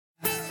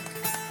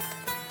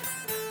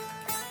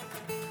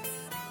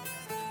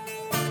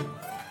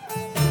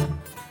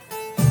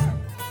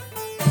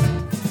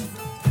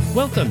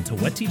Welcome to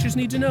What Teachers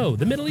Need to Know,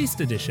 the Middle East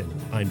edition.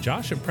 I'm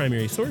Josh of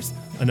Primary Source,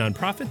 a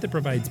nonprofit that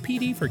provides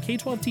PD for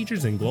K-12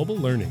 teachers and global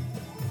learning.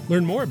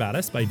 Learn more about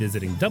us by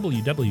visiting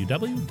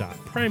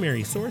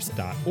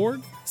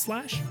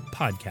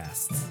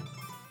www.primarysource.org/podcasts.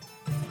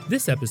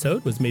 This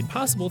episode was made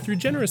possible through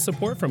generous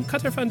support from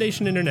Qatar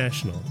Foundation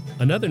International,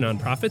 another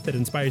nonprofit that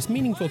inspires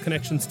meaningful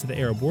connections to the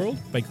Arab world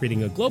by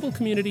creating a global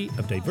community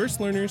of diverse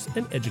learners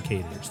and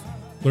educators.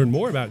 Learn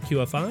more about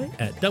QFI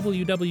at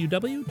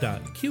www.qfi.org.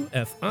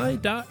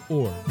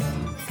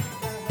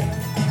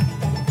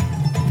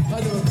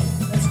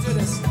 Let's do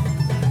this.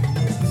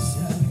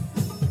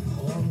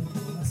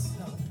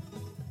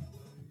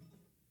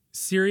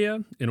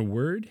 Syria, in a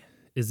word,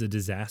 is a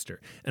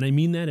disaster. And I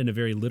mean that in a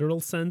very literal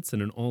sense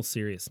and in all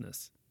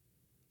seriousness.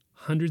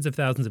 Hundreds of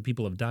thousands of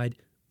people have died,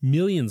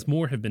 millions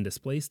more have been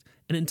displaced,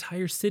 and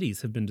entire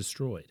cities have been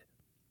destroyed.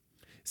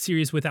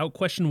 Syria is without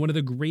question one of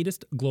the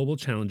greatest global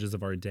challenges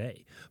of our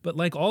day. But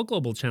like all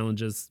global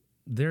challenges,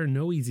 there are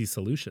no easy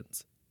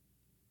solutions.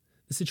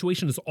 The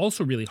situation is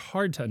also really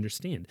hard to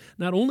understand,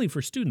 not only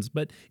for students,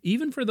 but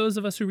even for those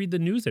of us who read the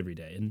news every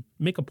day and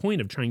make a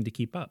point of trying to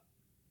keep up.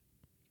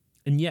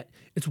 And yet,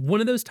 it's one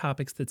of those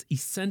topics that's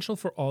essential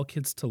for all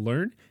kids to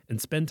learn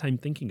and spend time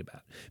thinking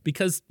about.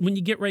 Because when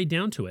you get right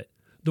down to it,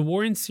 the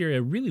war in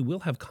Syria really will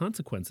have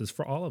consequences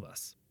for all of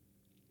us.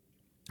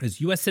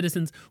 As U.S.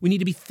 citizens, we need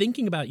to be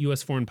thinking about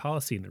U.S. foreign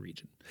policy in the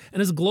region.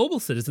 And as global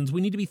citizens,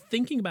 we need to be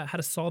thinking about how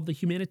to solve the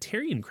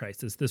humanitarian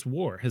crisis this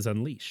war has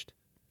unleashed.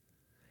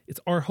 It's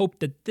our hope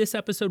that this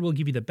episode will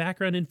give you the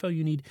background info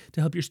you need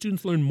to help your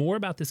students learn more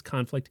about this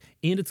conflict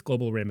and its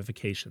global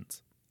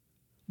ramifications.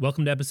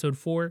 Welcome to Episode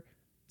 4,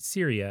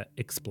 Syria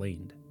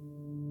Explained.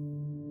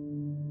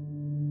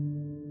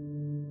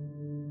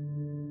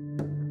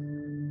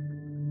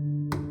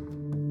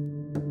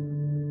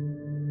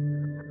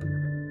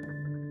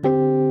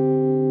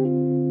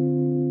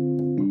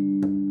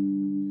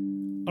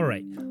 All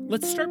right,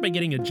 let's start by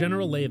getting a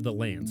general lay of the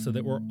land so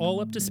that we're all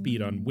up to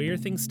speed on where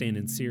things stand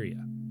in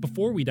Syria,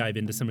 before we dive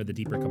into some of the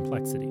deeper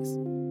complexities.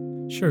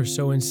 Sure.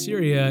 So in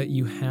Syria,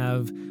 you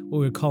have what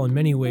we would call in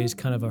many ways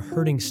kind of a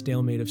herding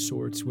stalemate of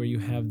sorts, where you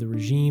have the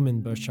regime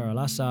and Bashar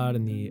al-Assad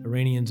and the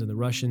Iranians and the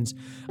Russians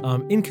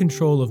in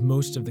control of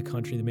most of the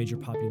country, the major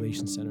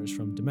population centers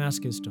from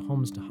Damascus to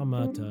Homs to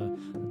Hama to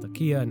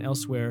Latakia and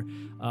elsewhere.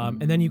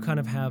 And then you kind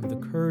of have the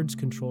Kurds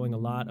controlling a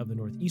lot of the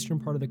northeastern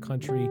part of the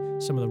country,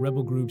 some of the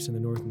rebel groups in the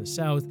north and the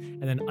south,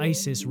 and then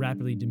ISIS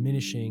rapidly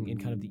diminishing in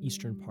kind of the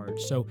eastern part.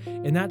 So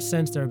in that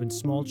sense, there have been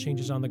small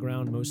changes on the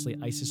ground, mostly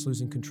ISIS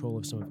losing control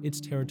of some of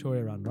its territory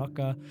around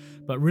Raqqa,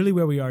 but really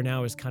where we are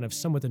now is kind of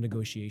somewhat the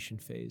negotiation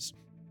phase.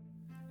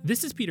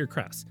 This is Peter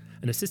Krause,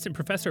 an assistant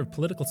professor of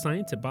political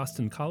science at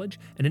Boston College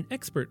and an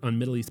expert on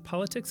Middle East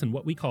politics and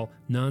what we call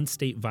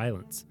non-state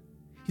violence.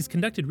 He's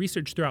conducted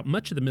research throughout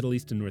much of the Middle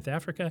East and North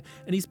Africa,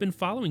 and he's been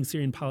following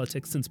Syrian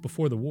politics since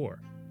before the war.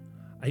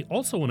 I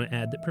also want to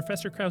add that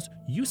Professor Krause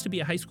used to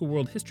be a high school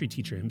world history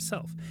teacher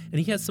himself,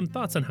 and he has some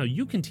thoughts on how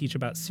you can teach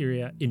about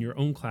Syria in your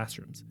own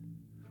classrooms.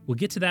 We'll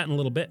get to that in a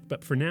little bit,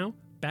 but for now,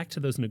 back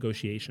to those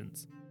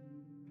negotiations.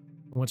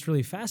 What's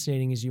really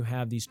fascinating is you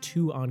have these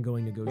two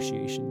ongoing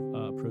negotiation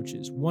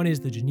approaches. One is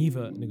the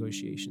Geneva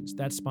negotiations.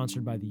 That's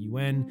sponsored by the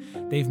UN.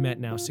 They've met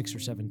now 6 or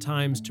 7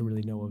 times to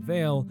really no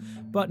avail,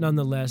 but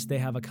nonetheless, they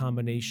have a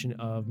combination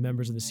of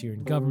members of the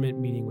Syrian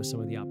government meeting with some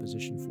of the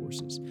opposition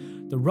forces.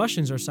 The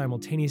Russians are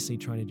simultaneously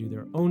trying to do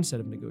their own set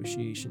of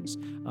negotiations.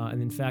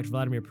 And in fact,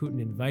 Vladimir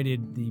Putin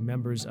invited the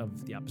members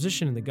of the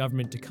opposition and the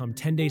government to come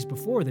 10 days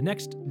before the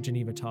next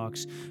Geneva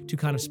talks to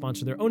kind of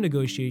sponsor their own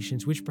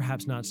negotiations, which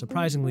perhaps not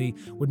surprisingly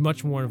would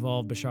much more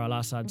involve Bashar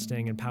al-Assad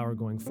staying in power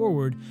going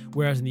forward,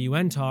 whereas in the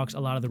UN talks, a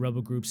lot of the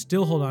rebel groups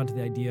still hold on to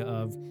the idea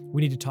of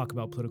we need to talk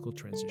about political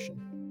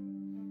transition.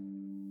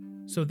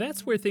 So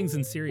that's where things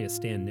in Syria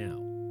stand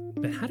now.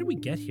 But how did we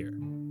get here?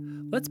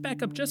 Let's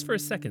back up just for a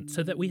second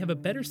so that we have a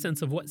better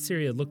sense of what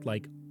Syria looked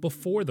like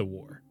before the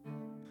war.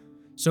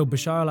 So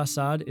Bashar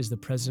al-Assad is the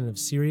president of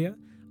Syria.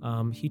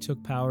 He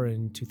took power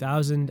in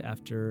 2000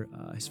 after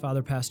his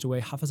father passed away,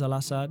 Hafez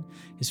al-Assad.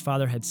 His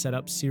father had set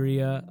up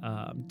Syria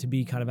to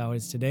be kind of how it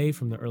is today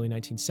from the early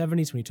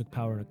 1970s when he took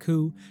power in a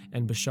coup,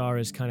 and Bashar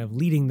is kind of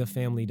leading the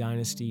family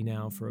dynasty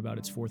now for about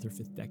its 4th or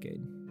 5th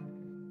decade.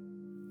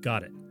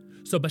 Got it.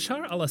 So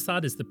Bashar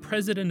al-Assad is the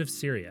president of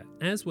Syria,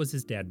 as was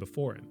his dad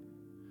before him.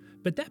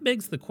 But that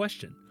begs the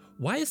question,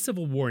 why a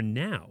civil war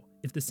now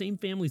if the same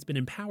family's been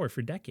in power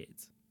for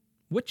decades?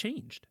 What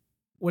changed?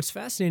 What's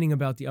fascinating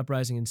about the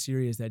uprising in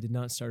Syria is that it did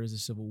not start as a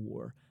civil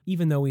war.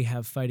 Even though we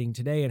have fighting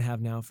today and have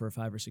now for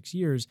 5 or 6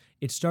 years,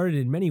 it started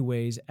in many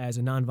ways as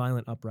a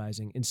nonviolent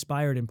uprising,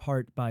 inspired in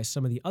part by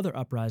some of the other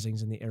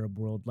uprisings in the Arab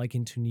world, like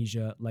in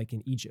Tunisia, like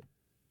in Egypt.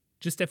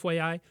 Just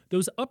FYI,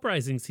 those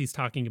uprisings he's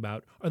talking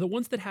about are the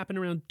ones that happened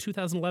around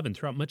 2011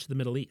 throughout much of the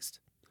Middle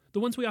East. The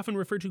ones we often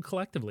refer to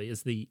collectively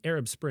as the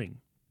Arab Spring.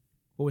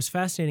 What was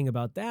fascinating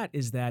about that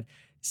is that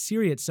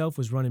Syria itself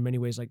was run in many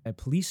ways like a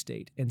police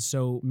state. And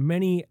so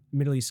many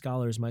Middle East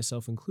scholars,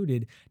 myself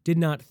included, did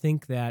not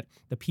think that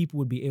the people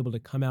would be able to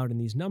come out in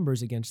these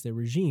numbers against their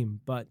regime,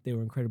 but they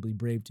were incredibly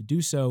brave to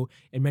do so.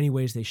 In many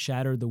ways, they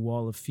shattered the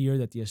wall of fear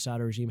that the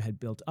Assad regime had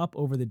built up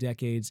over the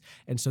decades.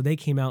 And so they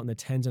came out in the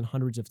tens and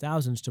hundreds of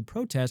thousands to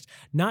protest,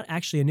 not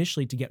actually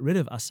initially to get rid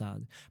of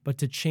Assad, but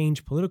to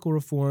change political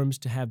reforms,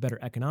 to have better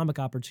economic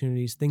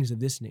opportunities, things of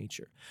this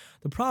nature.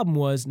 The problem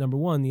was, number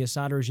one, the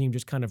Assad regime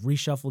just kind of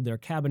reshuffled their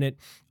cabinet.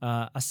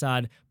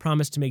 Assad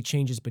promised to make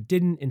changes but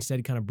didn't,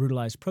 instead kind of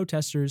brutalized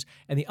protesters.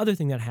 And the other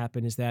thing that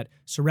happened is that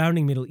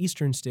surrounding Middle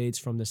Eastern states,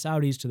 from the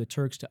Saudis to the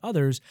Turks to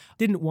others,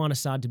 didn't want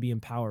Assad to be in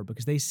power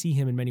because they see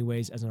him in many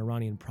ways as an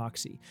Iranian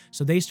proxy.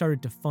 So they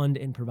started to fund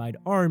and provide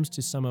arms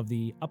to some of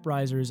the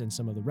uprisers and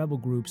some of the rebel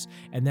groups,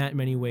 and that in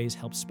many ways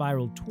helped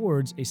spiral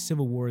towards a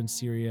civil war in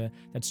Syria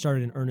that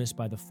started in earnest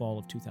by the fall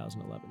of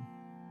 2011.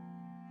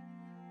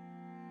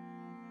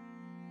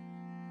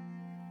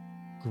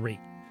 Great.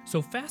 So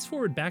fast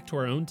forward back to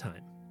our own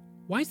time.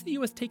 Why has the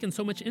U.S. taken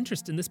so much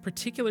interest in this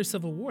particular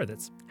civil war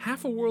that's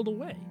half a world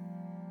away?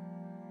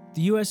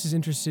 The U.S. is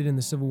interested in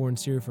the civil war in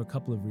Syria for a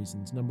couple of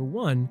reasons. Number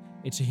one,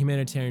 it's a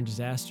humanitarian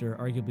disaster,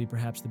 arguably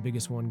perhaps the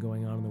biggest one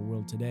going on in the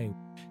world today.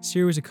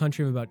 Syria is a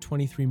country of about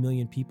 23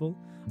 million people.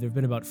 There have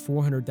been about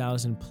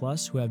 400,000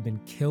 plus who have been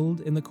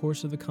killed in the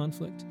course of the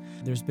conflict.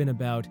 There's been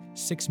about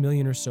 6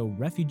 million or so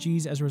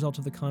refugees as a result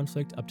of the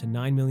conflict, up to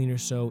 9 million or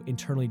so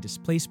internally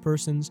displaced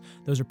persons.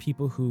 Those are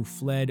people who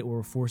fled or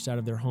were forced out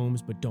of their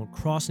homes but don't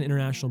cross an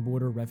international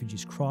border.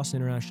 Refugees cross an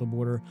international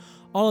border.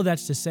 All of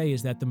that's to say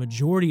is that the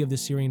majority of the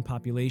Syrian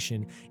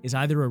population is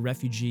either a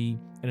refugee,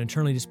 an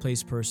internally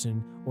displaced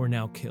person, or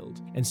now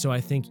killed. And so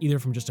I think either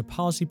from just a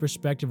policy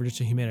perspective or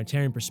just a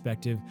humanitarian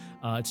perspective,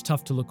 it's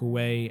tough to look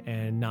away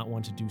and not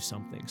want to do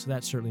something. So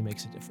that certainly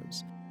makes a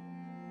difference.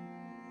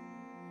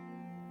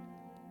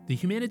 The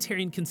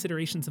humanitarian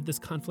considerations of this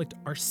conflict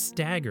are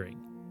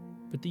staggering,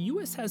 but the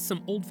U.S. has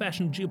some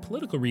old-fashioned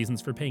geopolitical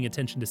reasons for paying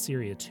attention to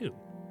Syria, too.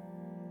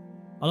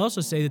 I'll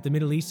also say that the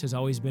Middle East has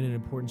always been an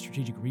important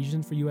strategic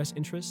region for U.S.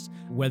 interests,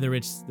 whether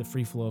it's the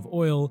free flow of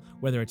oil,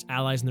 whether it's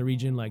allies in the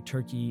region like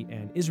Turkey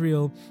and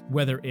Israel,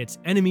 whether it's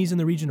enemies in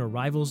the region or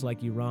rivals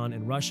like Iran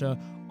and Russia.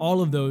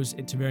 All of those,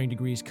 to varying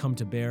degrees, come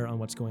to bear on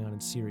what's going on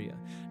in Syria.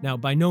 Now,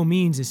 by no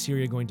means is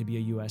Syria going to be a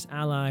U.S.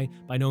 ally.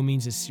 By no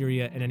means is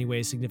Syria in any way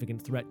a significant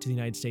threat to the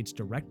United States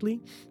directly.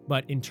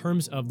 But in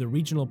terms of the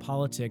regional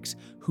politics,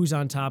 who's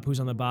on top, who's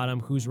on the bottom,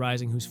 who's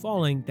rising, who's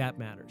falling, that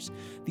matters.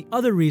 The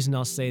other reason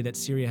I'll say that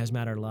Syria has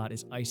mattered a lot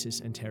is ISIS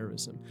and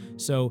terrorism.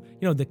 So,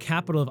 the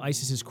capital of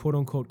ISIS's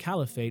quote-unquote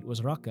caliphate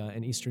was Raqqa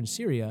in eastern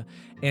Syria.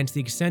 And to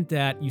the extent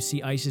that you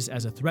see ISIS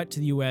as a threat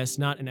to the U.S.,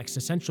 not an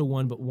existential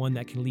one, but one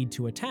that can lead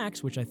to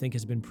attacks, which I think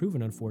has been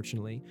proven,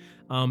 unfortunately,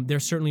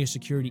 there's certainly a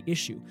security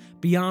issue.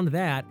 Beyond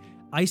that,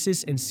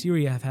 ISIS and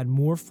Syria have had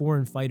more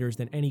foreign fighters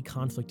than any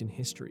conflict in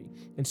history.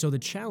 And so the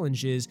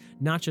challenge is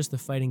not just the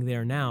fighting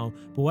there now,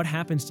 but what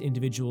happens to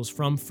individuals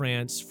from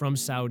France, from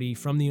Saudi,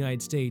 from the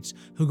United States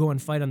who go and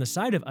fight on the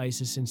side of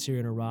ISIS in Syria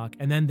and Iraq,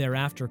 and then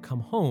thereafter come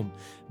home.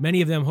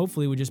 Many of them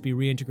hopefully would just be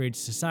reintegrated to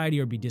society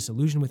or be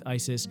disillusioned with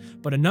ISIS,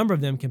 but a number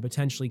of them can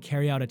potentially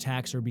carry out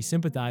attacks or be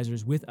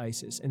sympathizers with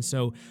ISIS. And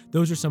so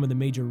those are some of the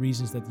major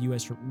reasons that the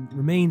U.S.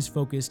 remains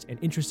focused and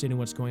interested in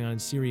what's going on in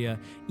Syria,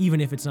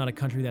 even if it's not a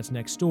country that's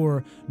next door,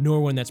 nor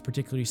one that's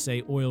particularly,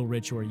 say,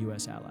 oil-rich or a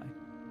U.S. ally.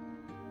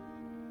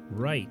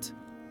 Right.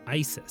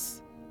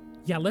 ISIS.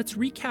 Yeah, let's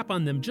recap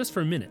on them just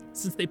for a minute,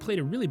 since they played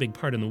a really big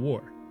part in the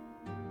war.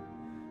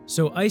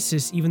 So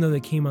ISIS, even though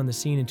they came on the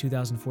scene in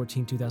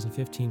 2014,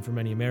 2015 for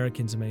many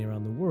Americans and many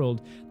around the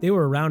world, they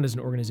were around as an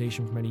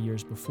organization for many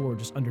years before,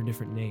 just under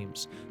different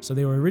names. So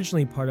they were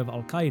originally part of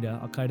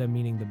Al-Qaeda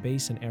meaning the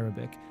base in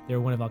Arabic. They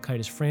were one of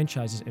Al-Qaeda's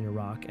franchises in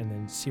Iraq and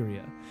then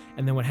Syria.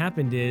 And then what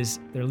happened is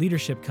their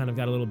leadership kind of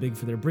got a little big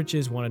for their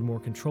britches, wanted more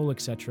control,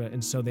 etc.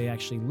 And so they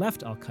actually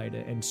left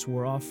Al-Qaeda and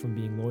swore off from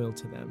being loyal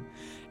to them.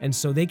 And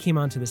so they came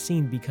onto the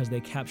scene because they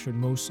captured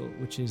Mosul,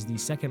 which is the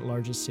second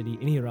largest city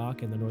in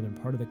Iraq in the northern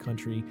part of the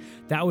country.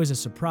 That was a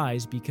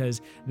surprise because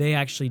they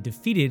actually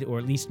defeated, or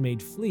at least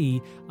made flee,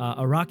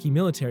 Iraqi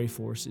military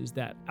forces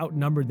that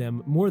outnumbered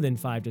them more than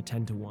 5 to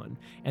 10 to 1.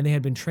 And they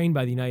had been trained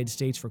by the United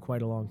States for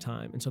quite a long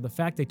time. And so the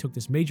fact they took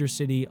this major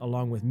city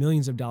along with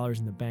millions of dollars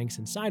in the banks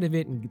inside of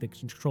it and the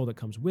control that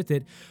comes with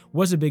it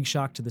was a big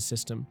shock to the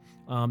system.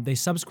 They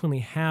subsequently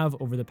have,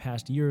 over the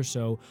past year or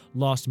so,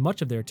 lost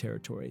much of their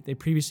territory. They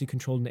previously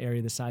controlled an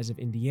area the size of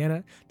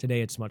Indiana. Today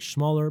it's much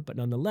smaller, but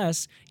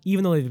nonetheless,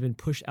 even though they've been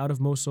pushed out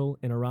of Mosul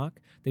in Iraq,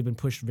 they've been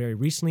pushed very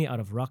recently out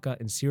of Raqqa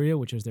in Syria,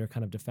 which is their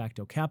kind of de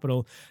facto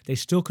capital. They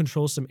still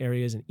control some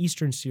areas in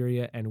eastern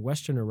Syria and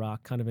western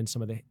Iraq, kind of in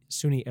some of the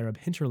Sunni Arab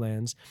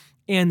hinterlands,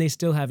 and they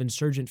still have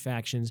insurgent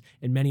factions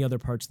in many other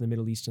parts of the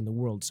Middle East and the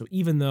world. So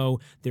even though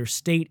their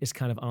state is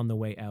kind of on the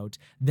way out,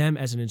 them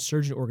as an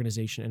insurgent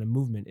organization and a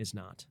movement is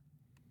not.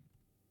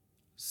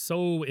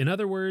 So, in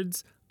other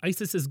words,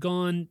 ISIS is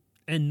gone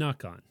and not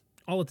gone,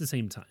 all at the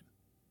same time.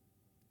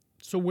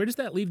 So where does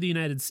that leave the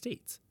United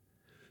States?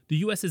 The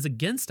U.S. is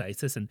against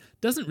ISIS and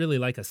doesn't really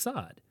like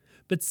Assad,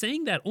 But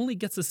saying that only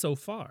gets us so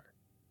far.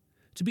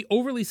 To be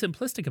overly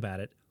simplistic about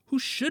it, who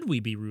should we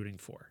be rooting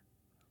for?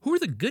 Who are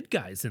the good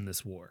guys in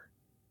this war?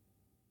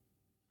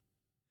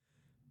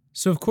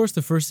 So, of course,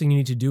 the first thing you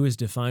need to do is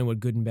define what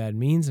good and bad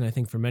means. And I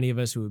think for many of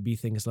us, it would be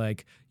things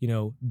like,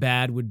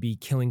 bad would be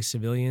killing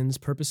civilians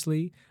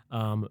purposely.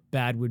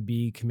 Bad would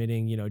be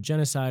committing,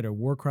 genocide or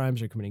war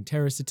crimes or committing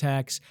terrorist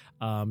attacks,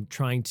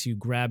 trying to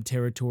grab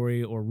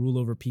territory or rule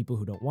over people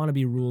who don't want to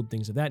be ruled,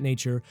 things of that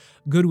nature.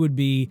 Good would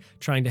be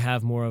trying to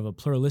have more of a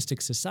pluralistic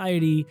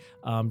society,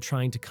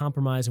 trying to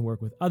compromise and work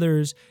with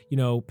others,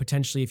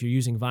 potentially if you're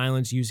using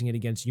violence, using it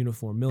against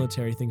uniformed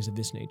military, things of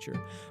this nature.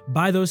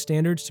 By those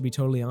standards, to be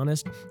totally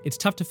honest, it's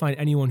tough to find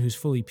anyone who's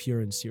fully pure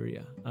in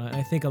Syria. And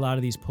I think a lot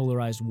of these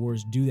polarized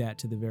wars do that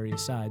to the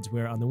various sides,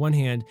 where on the one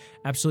hand,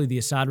 absolutely the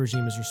Assad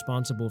regime is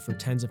responsible for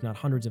tens, if not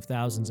hundreds of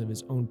thousands of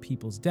his own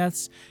people's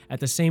deaths. At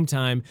the same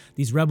time,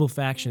 these rebel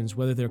factions,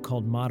 whether they're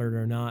called moderate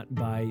or not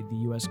by the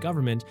U.S.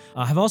 government,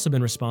 have also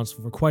been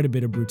responsible for quite a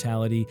bit of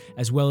brutality,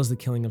 as well as the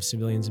killing of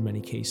civilians in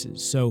many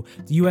cases. So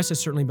the U.S. has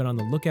certainly been on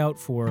the lookout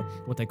for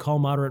what they call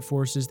moderate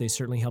forces. They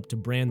certainly helped to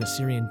brand the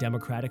Syrian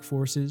Democratic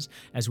Forces,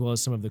 as well as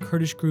some of the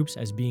Kurdish groups,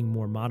 as being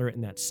more moderate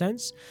in that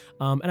sense.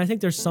 And I think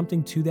there's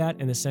something to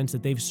that in the sense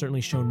that they've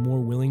certainly shown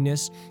more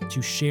willingness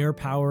to share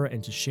power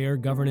and to share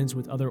governance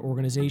with other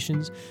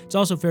organizations. It's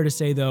also fair to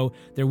say, though,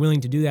 they're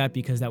willing to do that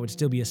because that would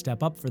still be a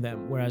step up for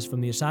them. Whereas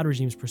from the Assad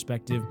regime's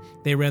perspective,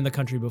 they ran the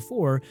country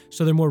before,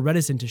 so they're more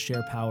reticent to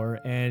share power.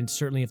 And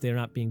certainly if they're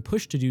not being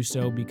pushed to do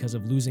so because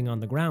of losing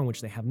on the ground,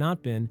 which they have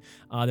not been,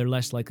 they're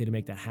less likely to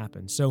make that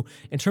happen. So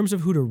in terms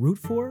of who to root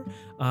for,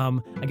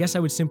 I guess I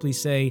would simply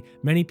say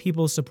many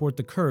people support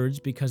the Kurds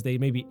because they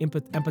maybe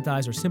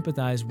empathize or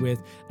sympathize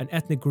with an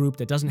ethnic group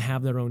that doesn't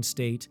have their own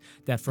state,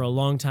 that for a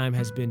long time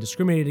has been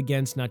discriminated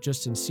against, not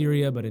just in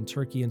Syria, but in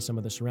Turkey and some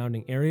of the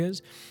surrounding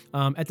areas.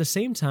 At the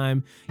same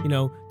time,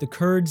 the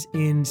Kurds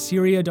in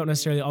Syria don't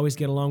necessarily always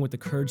get along with the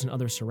Kurds in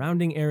other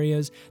surrounding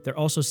areas. They're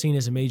also seen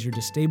as a major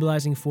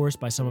destabilizing force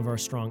by some of our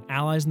strong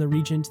allies in the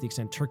region. To the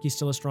extent Turkey's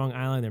still a strong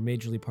ally and they're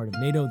majorly part of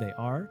NATO, they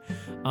are.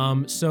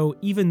 So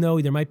even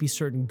though there might be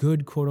certain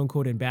good, quote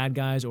unquote, and bad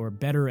guys or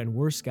better and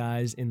worse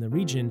guys in the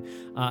region,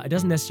 it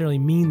doesn't necessarily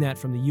mean that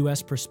from the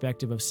U.S.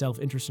 perspective of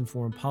self-interest in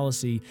foreign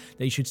policy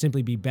that you should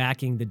simply be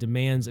backing the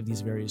demands of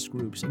these various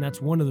groups. And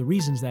that's one of the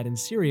reasons that in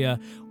Syria,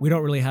 we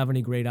don't really have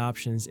any great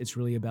options. It's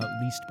really about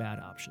least bad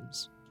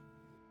options.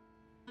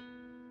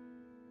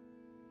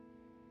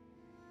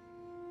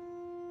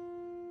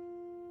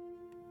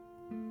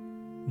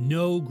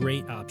 No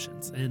great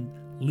options and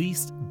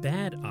least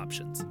bad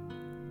options.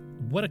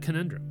 What a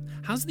conundrum.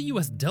 How's the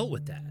U.S. dealt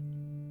with that?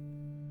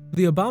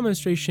 The Obama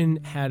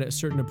administration had a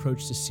certain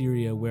approach to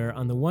Syria where,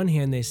 on the one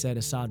hand, they said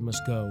Assad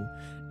must go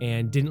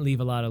and didn't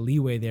leave a lot of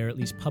leeway there, at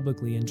least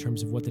publicly, in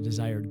terms of what the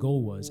desired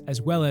goal was, as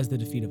well as the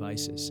defeat of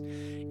ISIS.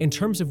 In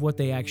terms of what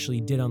they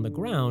actually did on the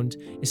ground,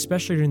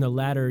 especially during the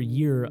latter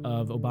year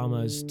of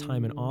Obama's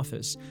time in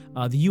office,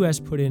 the U.S.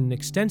 put in an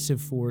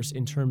extensive force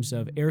in terms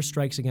of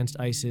airstrikes against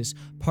ISIS,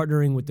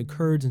 partnering with the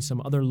Kurds and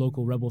some other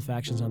local rebel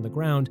factions on the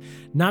ground,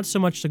 not so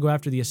much to go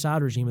after the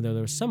Assad regime, although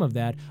there was some of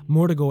that,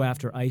 more to go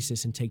after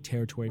ISIS and take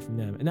territory from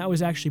them. And that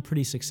was actually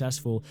pretty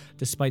successful,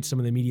 despite some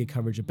of the media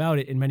coverage about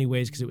it, in many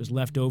ways because it was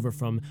left over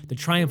from the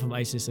triumph of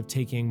ISIS of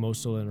taking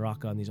Mosul and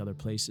Raqqa and these other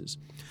places.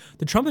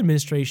 The Trump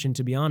administration,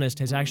 to be honest,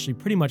 has actually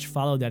pretty much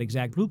followed that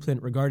exact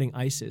blueprint regarding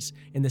ISIS,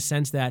 in the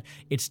sense that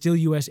it's still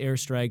U.S.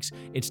 airstrikes,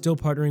 it's still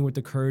partnering with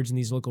the Kurds and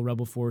these local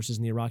rebel forces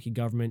and the Iraqi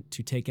government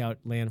to take out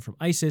land from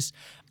ISIS.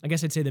 I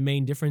guess I'd say the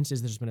main difference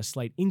is there's been a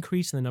slight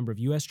increase in the number of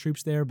U.S.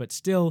 troops there, but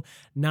still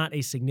not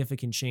a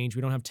significant change.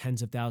 We don't have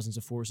tens of thousands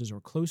of forces or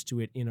close to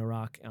it in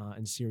Iraq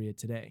and Syria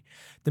today.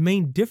 The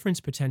main difference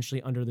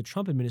potentially under the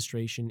Trump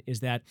administration is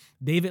that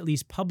they've at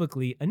least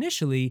publicly,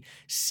 initially,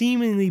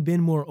 seemingly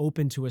been more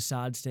open to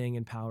Assad staying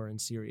in power in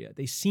Syria.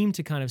 They seem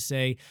to kind of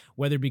say,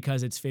 whether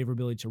because it's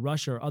favorability to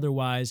Russia or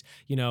otherwise,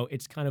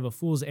 it's kind of a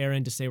fool's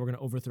errand to say we're going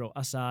to overthrow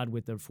Assad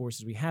with the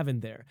forces we have in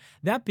there.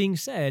 That being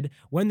said,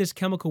 when this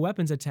chemical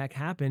weapons attack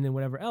happened and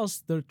whatever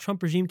else, the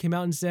Trump regime came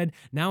out and said,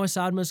 now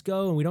Assad must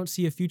go and we don't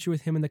see a future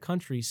with him in the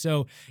country.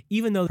 So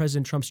even though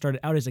President Trump started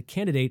out as a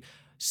candidate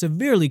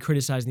severely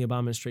criticizing the Obama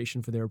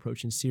administration for their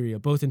approach in Syria,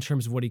 both in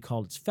terms of what he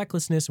called its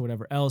fecklessness and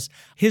whatever else,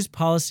 his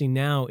policy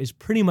now is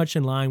pretty much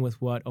in line with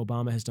what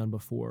Obama has done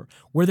before.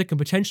 Where there can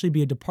potentially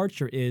be a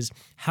departure is,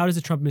 how does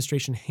the Trump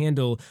administration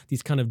handle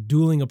these kind of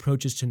dueling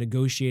approaches to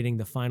negotiating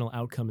the final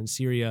outcome in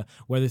Syria,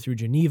 whether through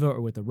Geneva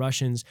or with the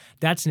Russians?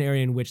 That's an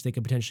area in which they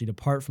could potentially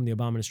depart from the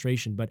Obama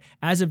administration. But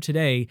as of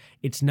today,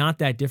 it's not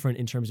that different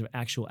in terms of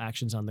actual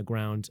actions on the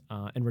ground,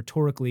 and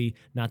rhetorically,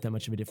 not that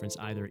much of a difference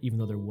either, even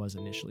though there was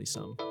initially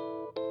some.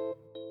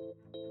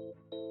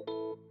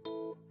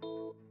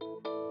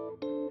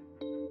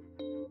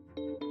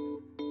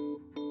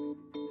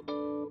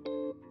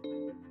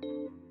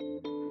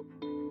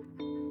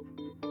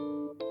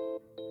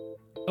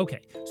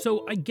 Okay,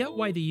 so I get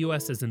why the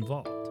U.S. is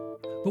involved.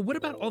 But what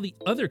about all the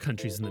other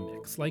countries in the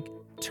mix, like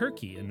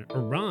Turkey and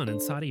Iran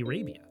and Saudi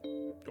Arabia?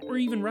 Or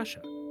even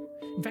Russia?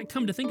 In fact,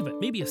 come to think of it,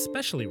 maybe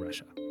especially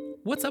Russia.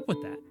 What's up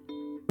with that?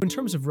 In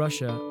terms of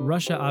Russia,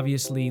 Russia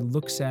obviously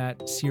looks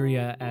at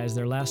Syria as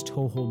their last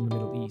toehold in the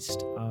Middle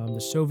East. The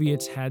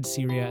Soviets had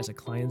Syria as a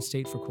client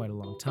state for quite a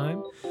long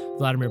time.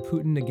 Vladimir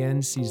Putin, again,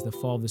 sees the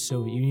fall of the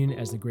Soviet Union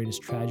as the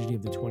greatest tragedy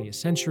of the 20th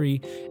century,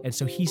 and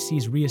so he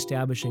sees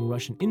reestablishing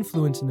Russian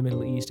influence in the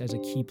Middle East as a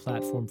key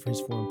platform for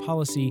his foreign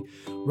policy.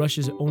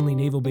 Russia's only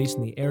naval base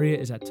in the area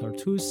is at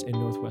Tartus in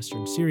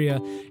northwestern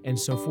Syria, and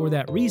so for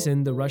that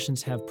reason, the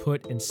Russians have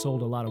put and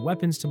sold a lot of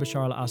weapons to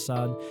Bashar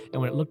al-Assad,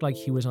 and when it looked like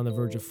he was on the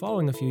verge of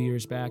falling a few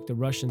years back, the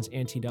Russians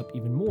anteed up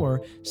even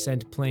more,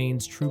 sent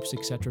planes, troops,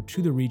 etc.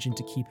 to the region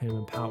to keep him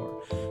in power.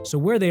 So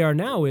where they are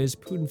now is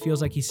Putin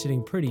feels like he's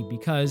sitting pretty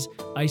because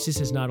ISIS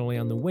is not only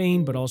on the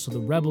wane, but also the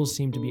rebels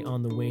seem to be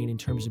on the wane in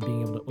terms of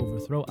being able to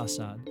overthrow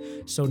Assad.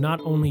 So not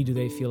only do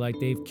they feel like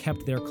they've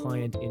kept their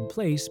client in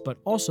place, but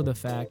also the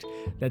fact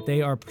that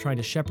they are trying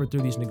to shepherd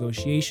through these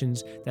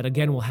negotiations that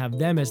again will have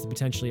them as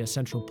potentially a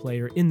central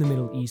player in the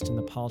Middle East and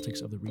the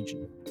politics of the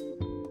region.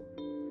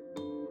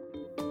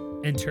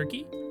 And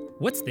Turkey?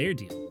 What's their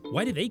deal?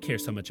 Why do they care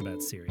so much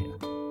about Syria?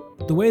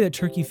 The way that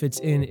Turkey fits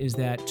in is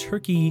that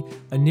Turkey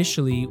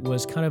initially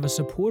was kind of a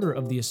supporter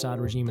of the Assad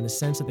regime in the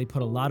sense that they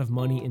put a lot of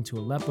money into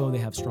Aleppo. They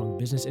have strong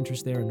business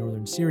interests there in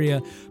northern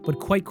Syria, but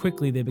quite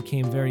quickly they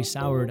became very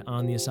soured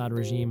on the Assad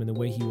regime and the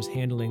way he was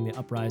handling the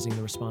uprising,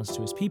 the response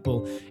to his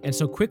people. And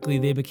so quickly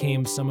they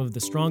became some of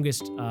the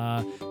strongest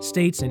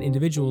states and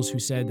individuals who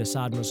said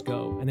Assad must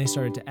go. And they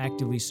started to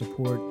actively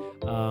support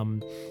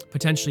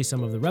potentially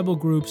some of the rebel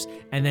groups.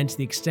 And then to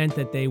the extent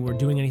that they were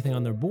doing anything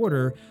on their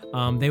border,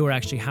 they were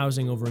actually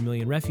housing over 1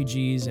 million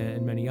refugees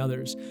and many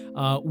others.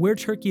 Where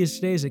Turkey is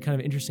today is a kind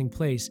of interesting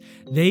place.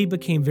 They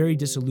became very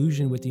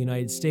disillusioned with the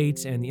United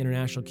States and the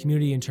international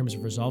community in terms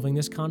of resolving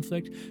this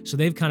conflict. So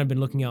they've kind of been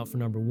looking out for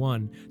number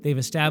one. They've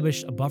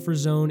established a buffer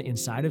zone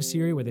inside of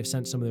Syria where they've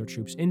sent some of their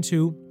troops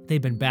into.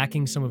 They've been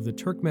backing some of the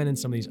Turkmen and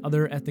some of these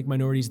other ethnic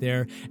minorities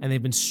there, and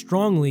they've been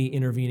strongly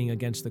intervening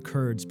against the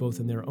Kurds, both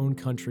in their own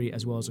country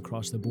as well as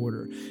across the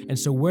border. And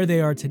so where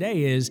they are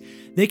today is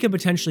they could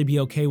potentially be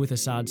okay with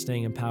Assad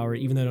staying in power,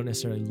 even though they don't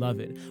necessarily love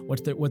it.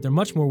 What they're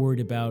much more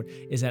worried about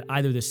is that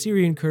either the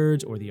Syrian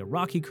Kurds or the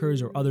Iraqi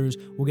Kurds or others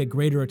will get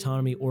greater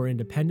autonomy or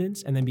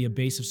independence and then be a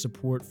base of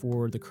support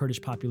for the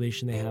Kurdish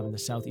population they have in the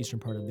southeastern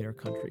part of their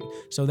country.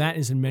 So that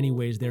is in many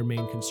ways their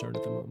main concern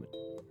at the moment.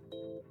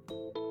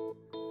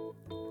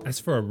 As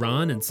for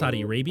Iran and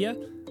Saudi Arabia,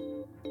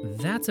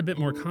 that's a bit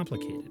more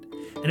complicated.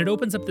 And it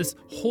opens up this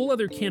whole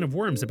other can of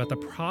worms about the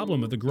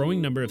problem of the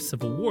growing number of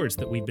civil wars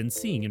that we've been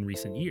seeing in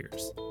recent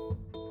years.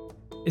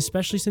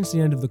 Especially since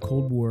the end of the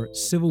Cold War,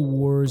 civil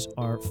wars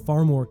are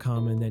far more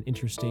common than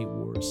interstate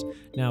wars.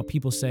 Now,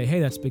 people say,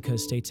 hey, that's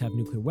because states have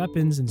nuclear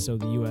weapons, and so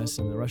the U.S.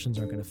 and the Russians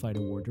aren't going to fight a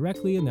war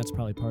directly, and that's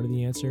probably part of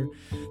the answer.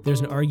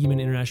 There's an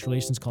argument in international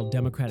relations called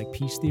democratic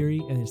peace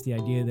theory, and it's the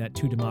idea that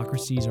two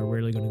democracies are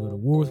rarely going to go to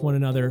war with one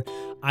another,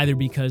 either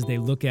because they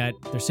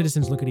their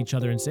citizens look at each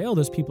other and say, oh,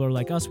 those people are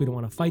like us, we don't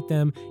want to fight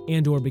them,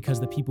 and or because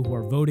the people who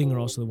are voting are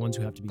also the ones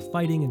who have to be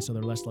fighting, and so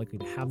they're less likely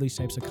to have these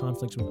types of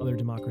conflicts with other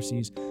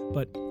democracies.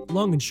 But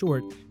long and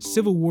short,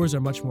 civil wars are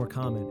much more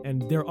common,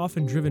 and they're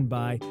often driven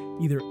by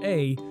either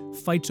A,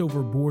 fights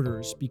over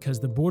borders, because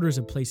the borders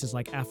of places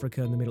like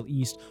Africa and the Middle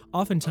East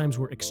oftentimes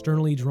were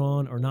externally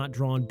drawn or not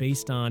drawn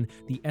based on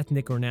the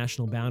ethnic or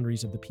national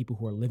boundaries of the people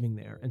who are living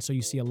there. And so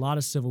you see a lot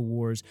of civil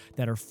wars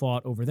that are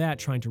fought over that,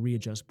 trying to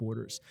readjust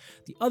borders.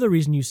 The other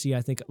reason you see,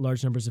 I think,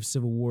 large numbers of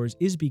civil wars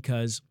is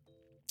because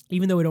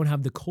even though we don't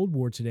have the Cold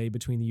War today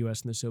between the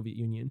U.S. and the Soviet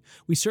Union,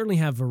 we certainly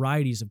have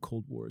varieties of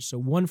Cold Wars. So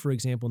one, for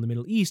example, in the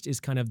Middle East is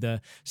kind of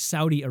the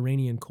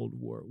Saudi-Iranian Cold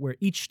War, where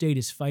each state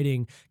is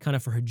fighting kind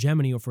of for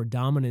hegemony or for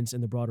dominance in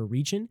the broader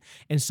region.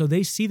 And so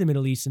they see the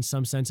Middle East in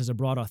some sense as a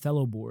broad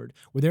Othello board,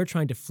 where they're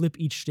trying to flip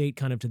each state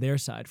kind of to their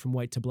side, from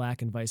white to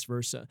black and vice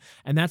versa.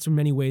 And that's in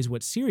many ways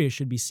what Syria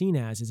should be seen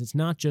as, is it's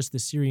not just the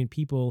Syrian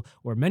people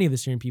or many of the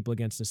Syrian people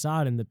against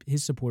Assad and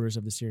his supporters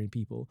of the Syrian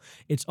people.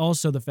 It's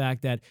also the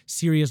fact that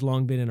Syria's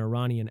long been an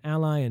Iranian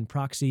ally and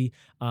proxy,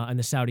 and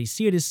the Saudis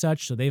see it as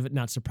such, so they've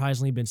not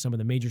surprisingly been some of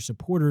the major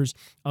supporters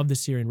of the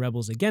Syrian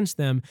rebels against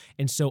them,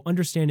 and so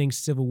understanding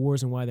civil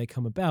wars and why they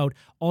come about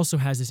also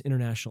has this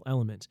international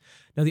element.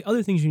 Now, the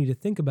other things you need to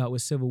think about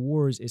with civil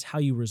wars is how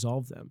you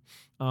resolve them.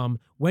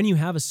 When you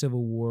have a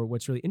civil war,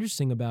 what's really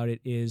interesting about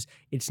it is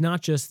it's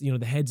not just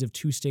the heads of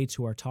two states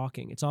who are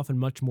talking. It's often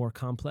much more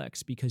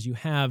complex because you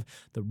have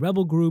the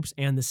rebel groups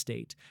and the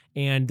state.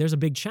 And there's a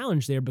big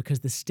challenge there because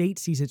the state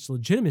sees its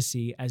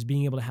legitimacy as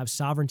being able to have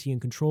sovereignty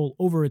and control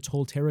over its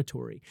whole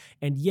territory.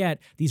 And yet,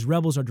 these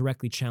rebels are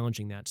directly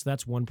challenging that. So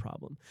that's one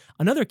problem.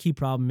 Another key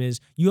problem is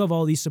you have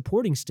all these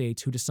supporting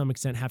states who to some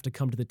extent have to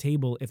come to the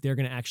table if they're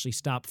going to actually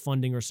stop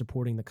funding or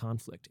supporting the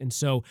conflict. And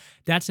so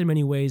that's in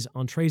many ways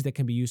entrees that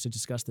can be used to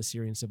discuss the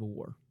Syrian civil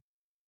war.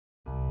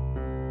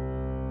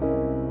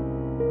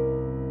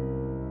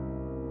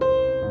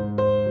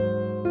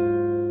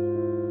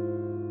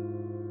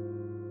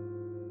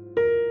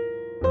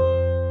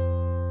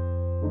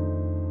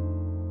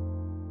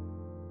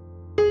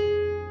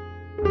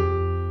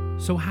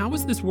 So how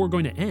is this war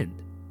going to end?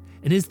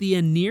 And is the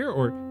end near,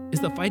 or Is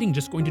the fighting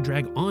just going to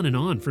drag on and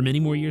on for many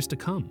more years to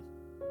come?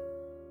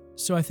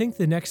 So I think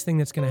the next thing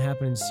that's going to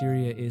happen in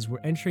Syria is we're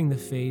entering the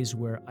phase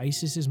where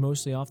ISIS is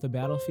mostly off the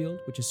battlefield,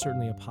 which is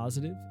certainly a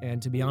positive.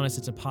 And to be honest,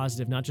 it's a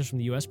positive not just from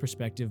the U.S.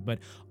 perspective, but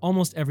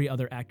almost every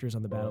other actor's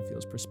on the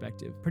battlefield's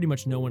perspective. Pretty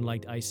much no one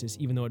liked ISIS,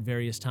 even though at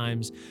various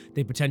times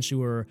they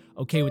potentially were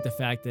okay with the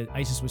fact that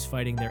ISIS was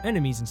fighting their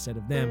enemies instead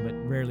of them, but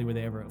rarely were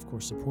they ever, of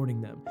course,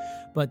 supporting them.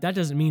 But that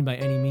doesn't mean by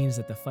any means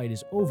that the fight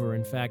is over.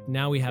 In fact,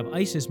 now we have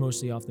ISIS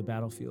mostly off the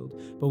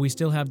battlefield, but we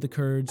still have the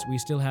Kurds, we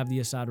still have the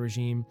Assad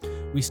regime,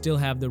 we still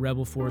have the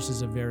rebel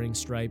forces of varying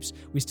stripes.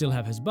 We still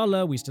have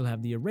Hezbollah, we still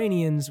have the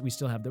Iranians, we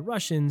still have the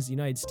Russians, the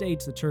United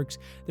States, the Turks.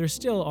 There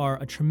still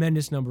are a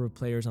tremendous number of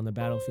players on the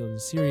battlefield in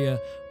Syria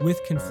with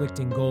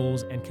conflicting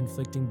goals and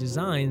conflicting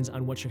designs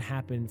on what should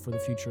happen for the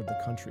future of the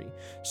country.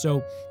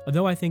 So,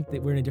 although I think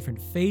that we're in a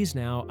different phase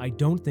now, I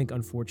don't think,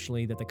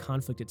 unfortunately, that the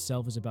conflict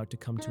itself is about to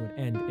come to an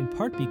end, in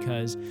part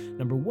because,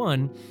 number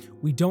one,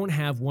 we don't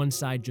have one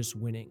side just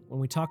winning.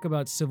 When we talk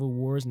about civil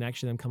wars and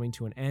actually them coming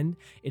to an end,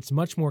 it's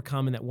much more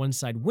common that one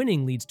side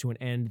winning leads to an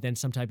end than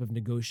some type of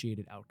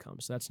negotiated outcome.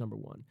 So that's number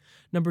one.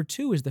 Number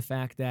two is the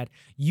fact that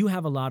you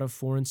have a lot of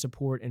foreign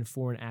support and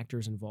foreign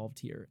actors involved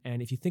here.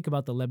 And if you think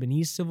about the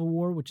Lebanese civil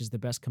war, which is the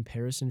best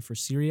comparison for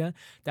Syria,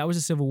 that was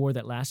a civil war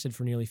that lasted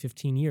for nearly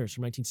 15 years,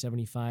 from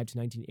 1975 to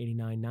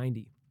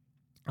 1989-90.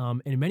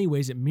 And in many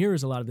ways, it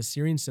mirrors a lot of the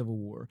Syrian civil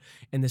war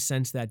in the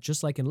sense that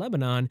just like in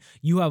Lebanon,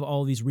 you have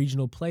all these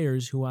regional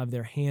players who have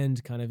their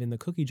hand kind of in the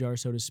cookie jar,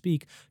 so to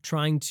speak,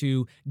 trying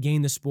to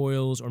gain the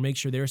spoils or make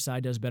sure their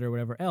side does better or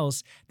whatever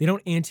else. They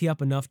don't ante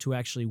up enough to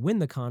actually win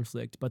the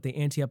conflict, but they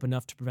ante up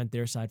enough to prevent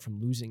their side from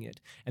losing it.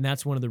 And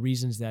that's one of the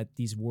reasons that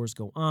these wars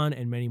go on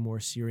and many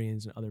more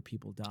Syrians and other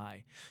people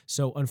die.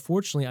 So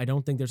unfortunately, I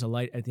don't think there's a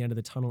light at the end of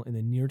the tunnel in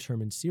the near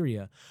term in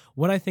Syria.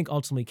 What I think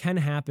ultimately can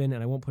happen,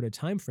 and I won't put a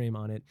time frame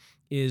on it,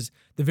 is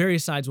the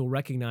various sides will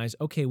recognize,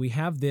 okay, we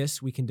have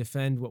this, we can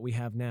defend what we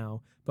have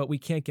now, but we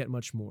can't get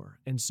much more.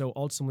 And so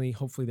ultimately,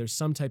 hopefully there's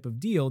some type of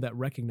deal that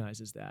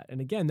recognizes that. And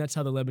again, that's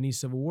how the Lebanese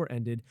civil war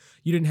ended.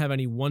 You didn't have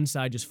any one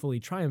side just fully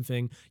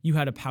triumphing. You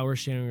had a power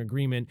sharing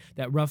agreement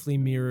that roughly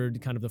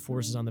mirrored kind of the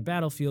forces on the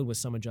battlefield with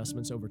some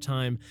adjustments over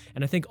time.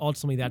 And I think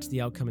ultimately that's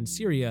the outcome in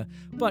Syria.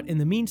 But in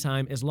the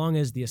meantime, as long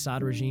as the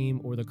Assad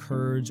regime or the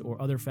Kurds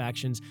or other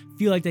factions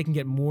feel like they can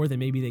get more than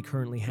maybe they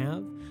currently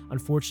have,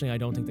 unfortunately, I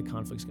don't think the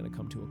conflict's going to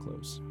come to a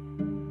close.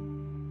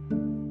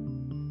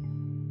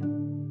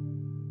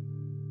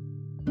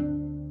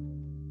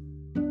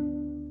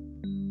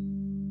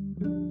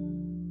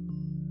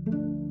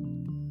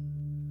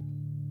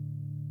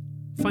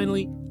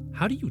 Finally,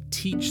 how do you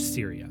teach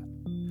Syria?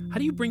 How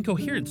do you bring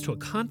coherence to a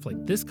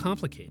conflict this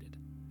complicated?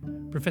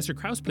 Professor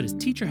Krauss put his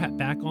teacher hat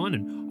back on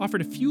and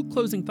offered a few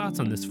closing thoughts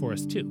on this for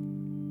us too.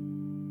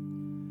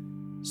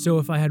 So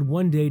if I had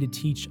one day to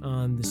teach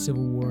on the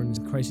civil war and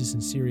the crisis in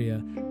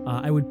Syria,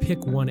 I would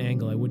pick one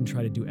angle. I wouldn't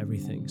try to do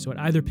everything. So I'd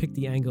either pick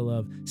the angle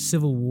of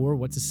civil war.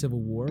 What's a civil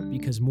war?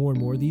 Because more and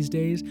more these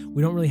days,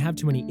 we don't really have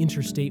too many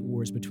interstate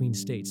wars between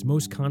states.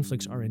 Most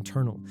conflicts are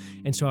internal.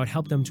 And so I would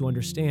help them to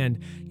understand,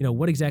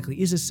 what exactly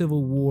is a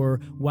civil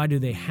war? Why do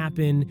they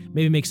happen?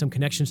 Maybe make some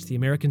connections to the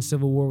American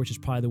Civil War, which is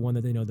probably the one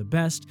that they know the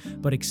best,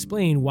 but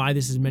explain why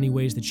this is in many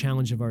ways the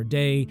challenge of our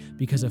day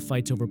because of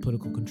fights over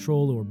political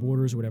control or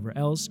borders or whatever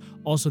else.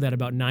 Also that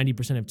about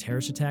 90% of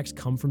terrorist attacks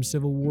come from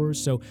civil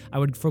wars. So I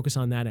would focus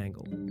on that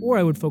angle. Or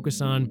I would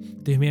focus on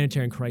the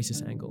humanitarian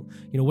crisis angle.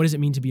 What does it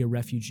mean to be a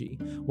refugee?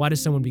 Why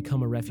does someone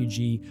become a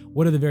refugee?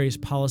 What are the various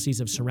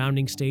policies of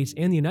surrounding states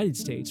and the United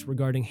States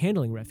regarding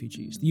handling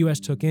refugees? The U.S.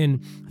 took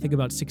in, I think,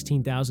 about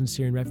 16,000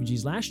 Syrian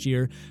refugees last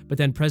year, but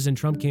then President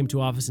Trump came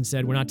to office and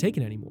said, we're not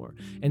taking any more.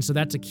 And so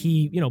that's a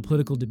key,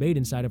 political debate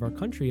inside of our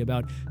country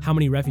about how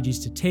many refugees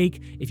to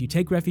take. If you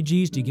take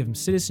refugees, do you give them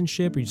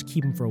citizenship or you just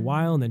keep them for a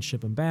while and then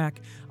ship them back?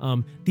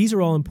 These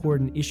are all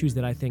important issues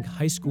that I think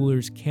high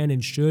schoolers can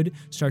and should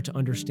start to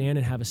understand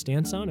and have a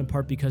stance on, in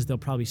part because they'll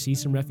probably see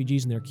some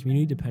refugees in their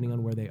community depending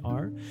on where they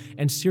are.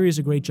 And Syria is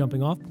a great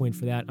jumping off point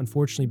for that,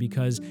 unfortunately,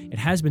 because it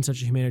has been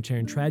such a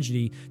humanitarian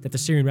tragedy that the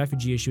Syrian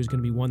refugee issue is going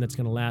to be one that's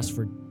going to last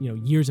for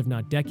years, if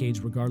not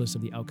decades, regardless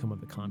of the outcome of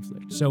the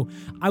conflict. So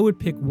I would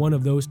pick one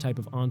of those type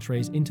of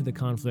entrees into the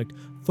conflict,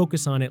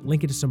 focus on it,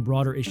 link it to some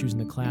broader issues in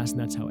the class, and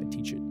that's how I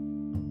teach it.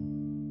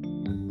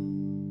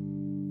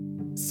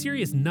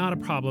 Syria is not a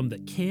problem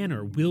that can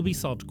or will be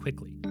solved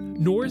quickly,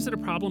 nor is it a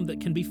problem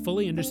that can be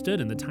fully understood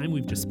in the time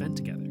we've just spent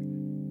together.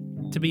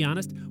 To be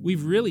honest,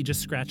 we've really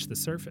just scratched the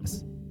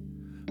surface.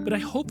 But I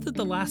hope that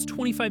the last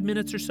 25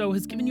 minutes or so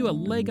has given you a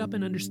leg up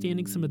in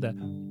understanding some of the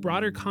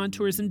broader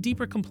contours and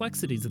deeper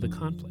complexities of the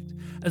conflict,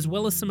 as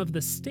well as some of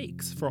the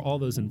stakes for all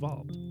those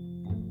involved.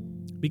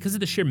 Because of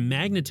the sheer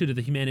magnitude of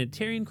the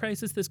humanitarian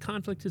crisis this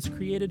conflict has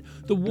created,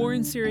 the war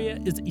in Syria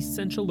is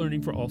essential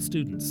learning for all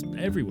students,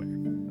 everywhere.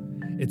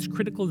 It's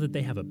critical that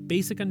they have a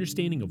basic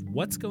understanding of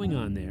what's going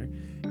on there,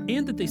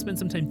 and that they spend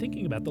some time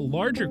thinking about the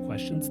larger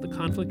questions the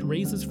conflict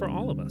raises for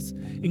all of us,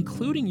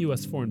 including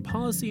U.S. foreign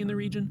policy in the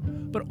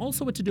region, but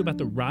also what to do about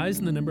the rise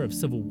in the number of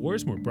civil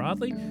wars more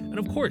broadly, and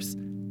of course,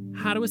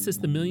 how to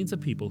assist the millions of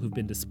people who've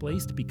been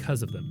displaced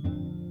because of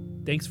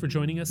them. Thanks for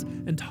joining us,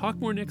 and talk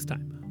more next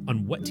time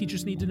on What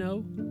Teachers Need to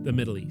Know: The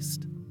Middle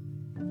East.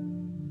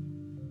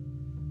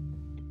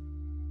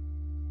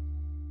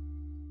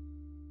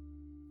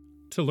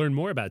 To learn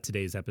more about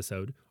today's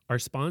episode, our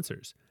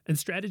sponsors, and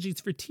strategies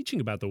for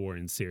teaching about the war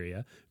in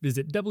Syria,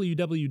 visit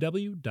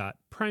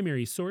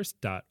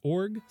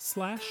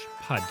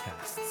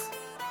www.primarysource.org/podcasts.